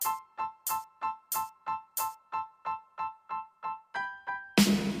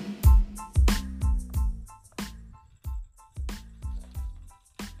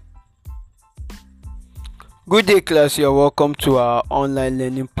Good day, class. You're welcome to our online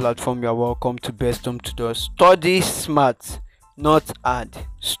learning platform. You're welcome to Best Home Tutors. Study smart, not hard.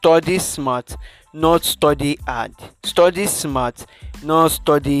 Study smart, not study hard. Study smart, not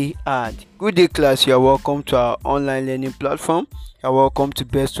study hard. Good day, class. You're welcome to our online learning platform. You're welcome to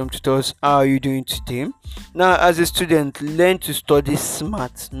Best Home Tutors. How are you doing today? Now, as a student, learn to study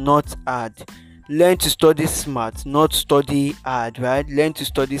smart, not hard. Learn to study smart, not study hard, right? Learn to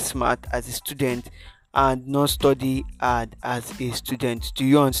study smart as a student and not study hard as a student. Do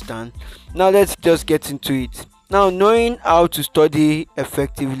you understand? Now let's just get into it. Now, knowing how to study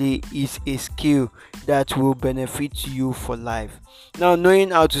effectively is a skill that will benefit you for life. Now,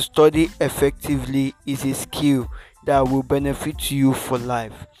 knowing how to study effectively is a skill that will benefit you for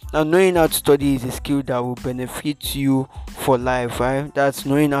life. Now, knowing how to study is a skill that will benefit you for life, right? That's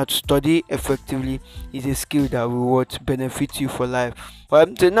knowing how to study effectively is a skill that will benefit you for life.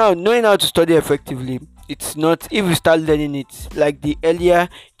 So now, knowing how to study effectively, it's not, if you start learning it, like the earlier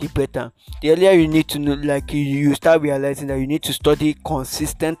the better. The earlier you need to know, like you start realizing that you need to study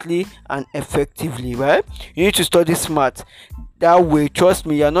consistently and effectively, right? You need to study smart. That way, trust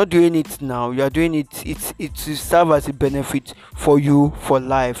me, you're not doing it now, you're doing it to serve as a benefit for you for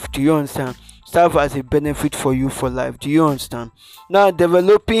life. Do you understand? Serve as a benefit for you for life. Do you understand? Now,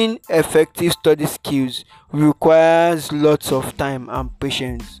 developing effective study skills requires lots of time and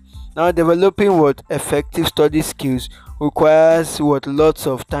patience. Now, developing effective study skills requires lots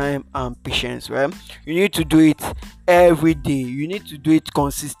of time and patience, right? You need to do it every day. You need to do it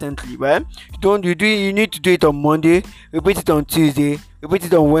consistently, right? You need to do it on Monday, repeat it on Tuesday, repeat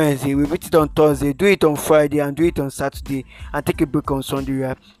it on Wednesday, repeat it on Thursday, do it on Friday, and do it on Saturday, and take a break on Sunday,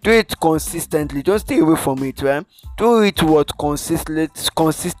 right? Do it consistently. Don't stay away from it, right? Do it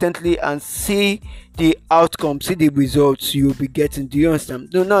consistently and see the outcome, see the results you'll be getting. Do you understand?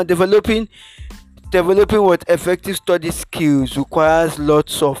 So now, developing effective study skills requires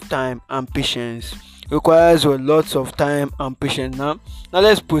lots of time and patience. Lots of time and patience. Now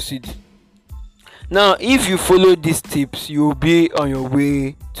let's proceed. Now, if you follow these tips, you will be on your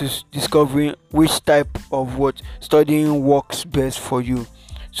way to discovering which type of studying works best for you,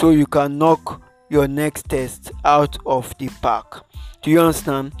 so you can knock your next test out of the park. Do you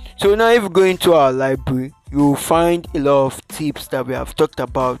understand? So now, if you go into our library, you will find a lot of tips that we have talked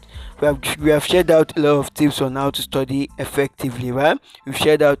about. We have shared out a lot of tips on how to study effectively, right? We've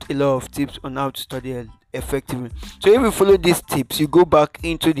shared out a lot of tips on how to study effectively. So if you follow these tips, you go back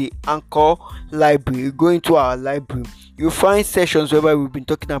into the Anchor library, you go into our library, you'll find sessions where we've been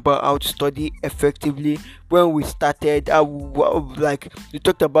talking about how to study effectively. When we started, we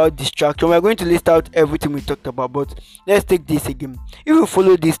talked about distraction. We're going to list out everything we talked about, but let's take this again. If you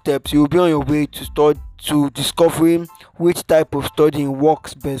follow these steps, you'll be on your way to discovering which type of studying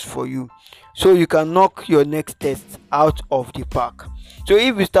works best for you, so you can knock your next test out of the park. So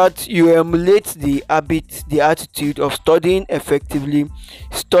if you emulate the habit, the attitude of studying effectively,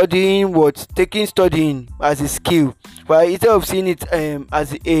 taking studying as a skill, right? Instead of seeing it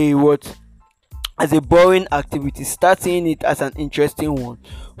as a boring activity, start seeing it as an interesting one.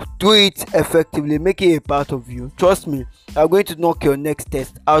 Do it effectively, make it a part of you. Trust me, you're going to knock your next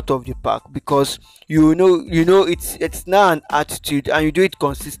test out of the park, because you know it's now an attitude, and you do it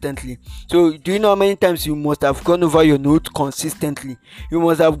consistently. So do you know how many times you must have gone over your note consistently? You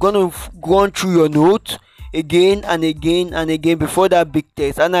must have gone through your note again and again and again before that big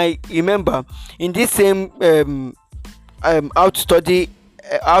test. And I remember in this same how to study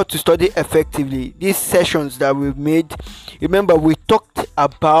effectively, these sessions that we've made, remember we talked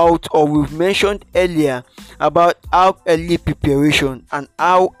about, or we've mentioned earlier, about how early preparation and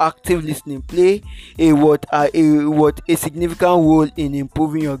how active listening play a significant role in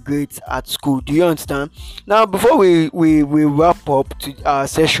improving your grades at school. Do you understand? Now, before we wrap up to our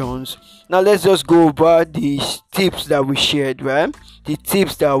sessions, now let's just go over the tips that we shared, right? The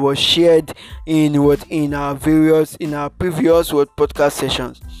tips that was shared in our previous podcast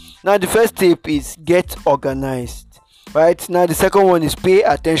sessions. Now, the first tip is get organized, right? Now, the second one is pay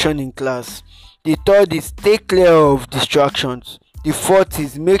attention in class. The third is stay clear of distractions. The fourth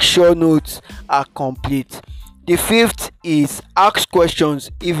is make sure notes are complete. The fifth is ask questions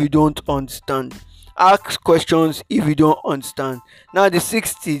if you don't understand. Ask questions if you don't understand. Now, the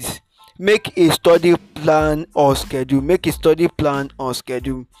sixth is make a study plan or schedule. Now,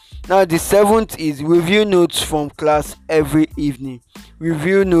 the seventh is review notes from class every evening.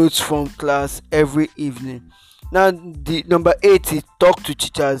 Now, the number 8 is talk to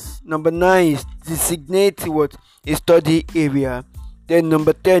teachers. Number 9 is designate a study area. Then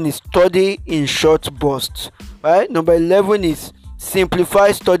number 10 is study in short bursts, right? Number 11 is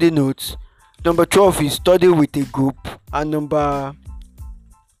simplify study notes. Number 12 is study with a group, and number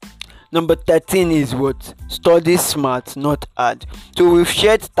 13 is what? Study smart, not hard. So we've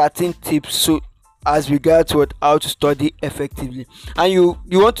shared 13 tips so as regards what how to study effectively, and you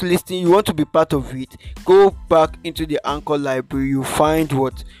want to listen, you want to be part of it. Go back into the Anchor library. You find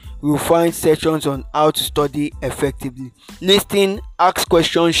what we will find sections on how to study effectively. Listen, ask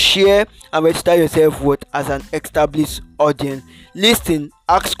questions, share, and register yourself what as an established audience. Listen,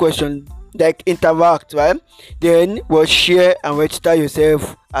 ask questions, like interact, right? Then what, share and register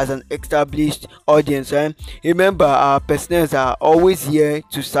yourself as an established audience, right? Remember, our personnel are always here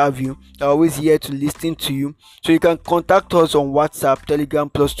to serve you. They're always here to listen to you. So you can contact us on WhatsApp, Telegram,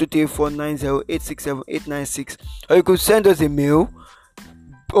 +23490867896, or you could send us a mail,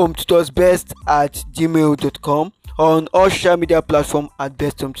 tutorsbest@gmail.com, on all social media platforms at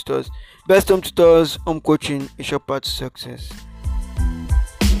Best Home Tutors. Best Home Tutors, home coaching is your path to success.